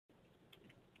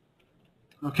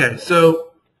Okay,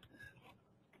 so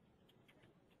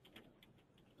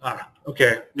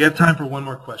okay, we have time for one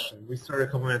more question. We started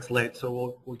a couple minutes late,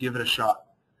 so we'll give it a shot.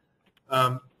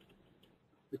 The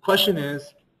question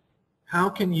is, how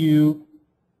can you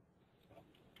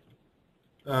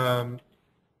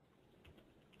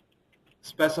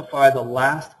specify the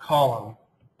last column,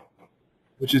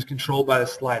 which is controlled by the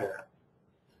slider?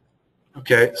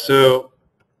 Okay, so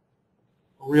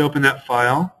I'll reopen that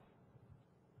file.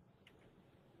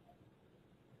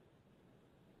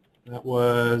 That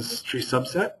was tree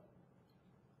subset.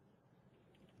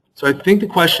 So I think the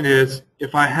question is,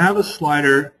 if I have a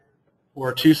slider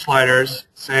or two sliders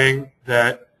saying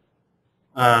that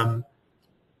I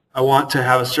want to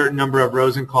have a certain number of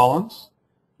rows and columns,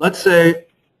 let's say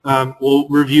we'll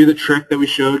review the trick that we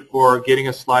showed for getting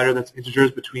a slider that's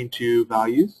integers between two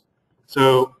values.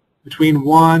 So between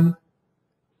one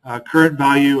current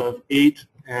value of 8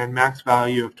 and max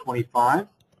value of 25,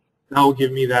 that will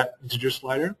give me that integer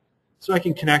slider. So I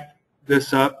can connect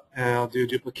this up and I'll do a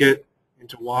duplicate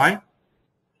into y.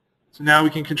 So now we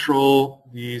can control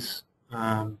these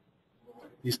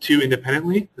two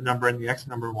independently, the number in the x,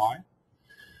 number in y.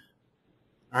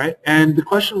 All right, and the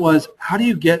question was, how do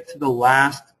you get to the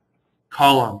last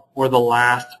column or the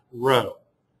last row? All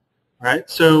right,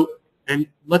 so, and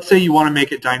let's say you want to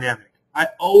make it dynamic. I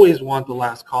always want the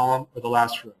last column or the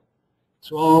last row.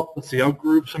 So let's see, I'll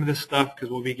group some of this stuff because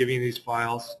we'll be giving you these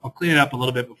files. I'll clean it up a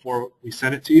little bit before we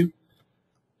send it to you.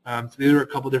 So these are a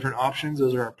couple different options.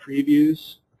 Those are our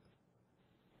previews.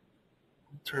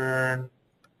 Turn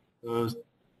those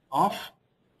off,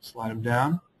 slide them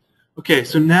down. Okay,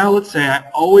 so now let's say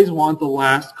I always want the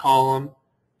last column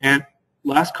and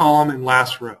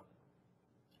last row.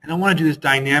 And I want to do this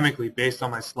dynamically based on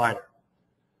my slider.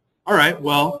 All right,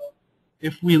 well,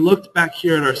 if we looked back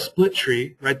here at our split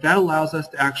tree, right, that allows us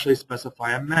to actually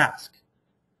specify a mask.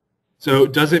 So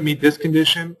does it meet this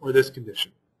condition or this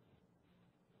condition?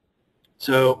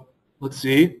 So let's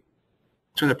see.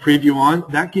 Turn the preview on.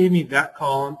 That gave me that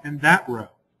column and that row.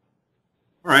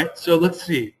 All right, so let's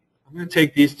see. I'm going to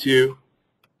take these two,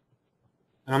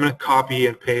 and I'm going to copy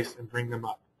and paste and bring them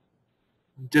up.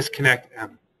 Disconnect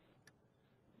M.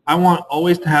 I want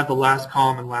always to have the last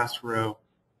column and last row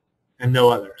and no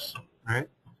others. All right?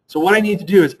 So what I need to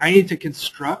do is I need to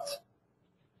construct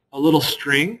a little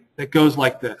string that goes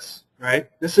like this. Right?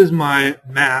 This is my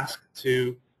mask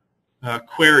to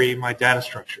query my data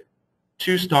structure.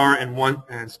 2 star and 1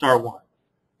 and star 1.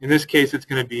 In this case, it's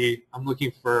going to be, I'm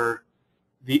looking for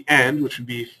the end, which would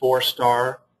be 4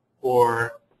 star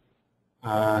or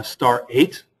star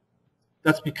 8.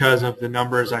 That's because of the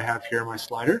numbers I have here in my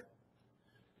slider.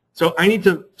 So I need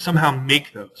to somehow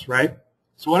make those, right?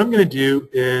 So what I'm going to do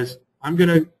is I'm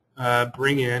going to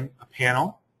bring in a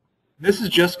panel. This is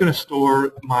just going to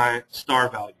store my star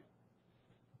value.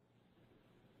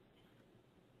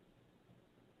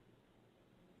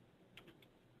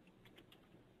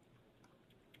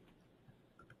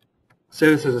 Say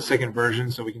this as a second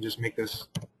version so we can just make this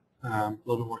a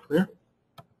little bit more clear.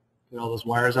 Get all those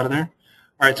wires out of there.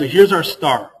 All right, so here's our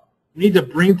star. We need to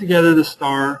bring together the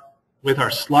star with our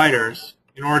sliders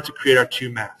in order to create our two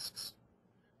masks.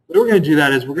 The way we're going to do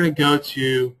that is we're going to go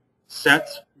to Set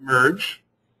Merge.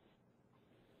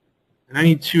 And I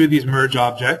need 2 of these merge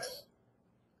objects.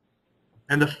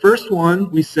 And the first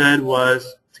one we said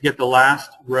was to get the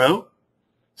last row,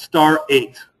 star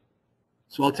 8.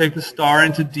 So I'll take the star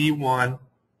into D1,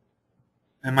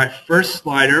 and my first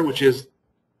slider, which is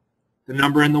the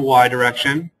number in the Y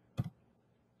direction,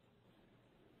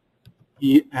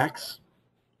 EX.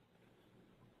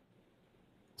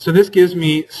 So this gives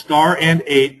me star and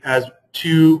 8 as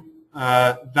 2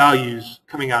 values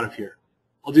coming out of here.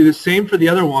 I'll do the same for the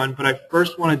other one, but I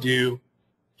first want to do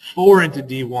 4 into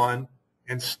D1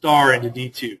 and star into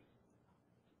D2.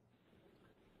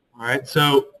 All right,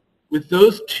 so with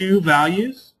those 2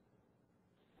 values,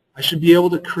 I should be able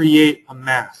to create a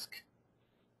mask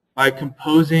by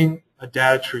composing a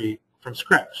data tree from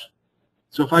scratch.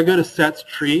 So if I go to Sets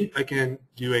Tree, I can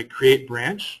do a Create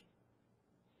Branch.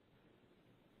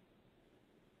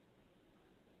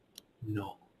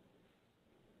 No.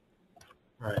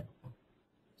 All right.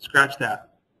 Scratch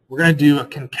that. We're going to do a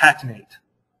concatenate.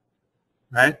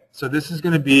 Right? So this is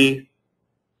going to be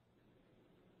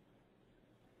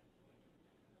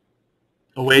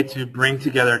a way to bring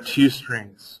together 2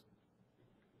 strings.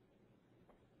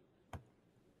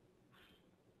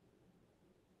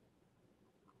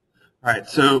 All right,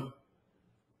 so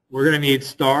we're going to need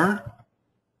star.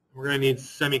 We're going to need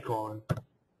semicolon.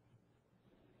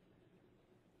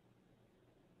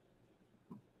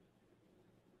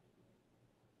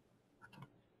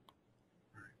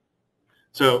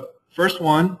 So first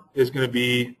one is going to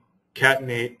be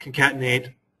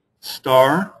concatenate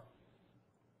star,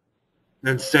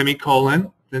 then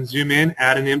semicolon, then zoom in,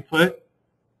 add an input,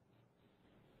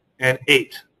 and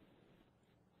 8.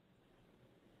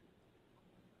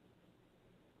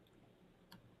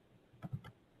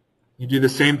 You do the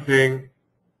same thing,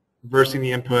 reversing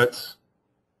the inputs,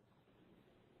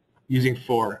 using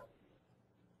 4.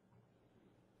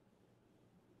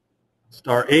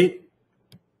 Star 8.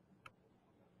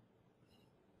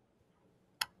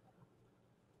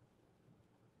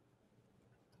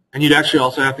 And you'd actually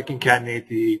also have to concatenate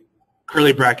the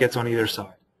curly brackets on either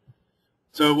side.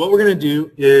 So what we're going to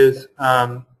do is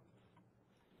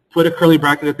put a curly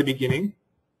bracket at the beginning,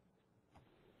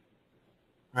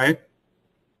 right,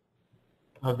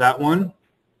 of that one.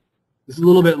 This is a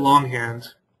little bit longhand.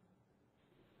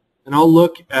 And I'll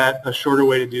look at a shorter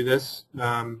way to do this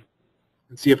and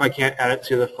see if I can't add it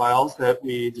to the files that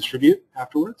we distribute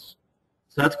afterwards.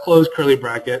 So that's close curly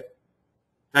bracket.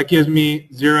 That gives me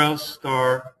 0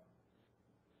 star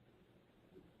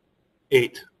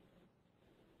 8.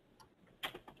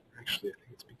 Actually, I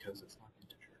think it's because it's not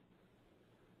integer.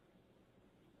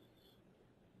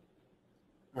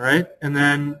 All right, and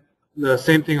then the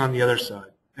same thing on the other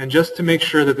side. And just to make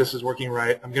sure that this is working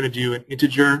right, I'm going to do an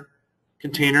integer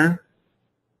container,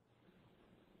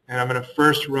 and I'm going to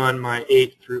first run my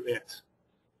 8 through it.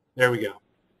 There we go.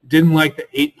 Didn't like the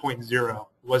 8.0.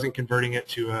 It wasn't converting it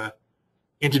to an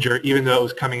integer, even though it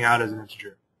was coming out as an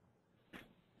integer.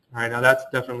 All right, now that's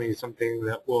definitely something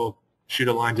that we'll shoot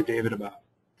a line to David about.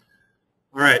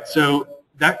 All right, so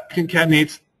that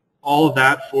concatenates all of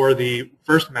that for the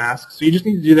first mask. So you just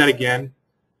need to do that again.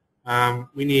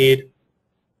 We need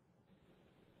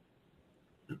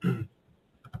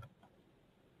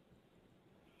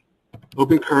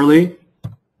open curly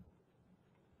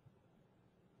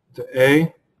to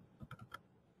A,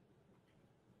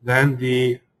 then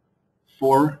the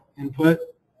 4 input,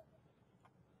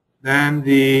 then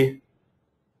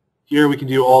here we can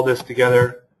do all this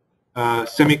together,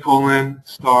 semicolon,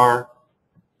 star,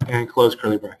 and close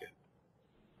curly bracket.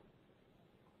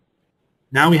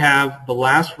 Now we have the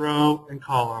last row and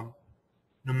column,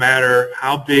 no matter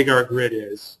how big our grid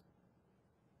is,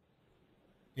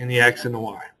 in the X and the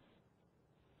Y.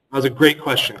 That was a great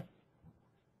question.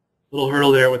 Little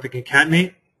hurdle there with the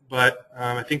concatenate, but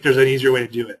I think there's an easier way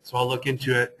to do it. So I'll look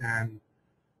into it, and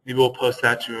maybe we'll post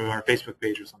that to our Facebook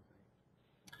page or something.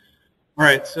 All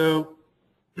right, so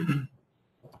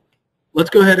let's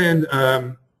go ahead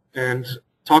and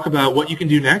talk about what you can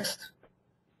do next.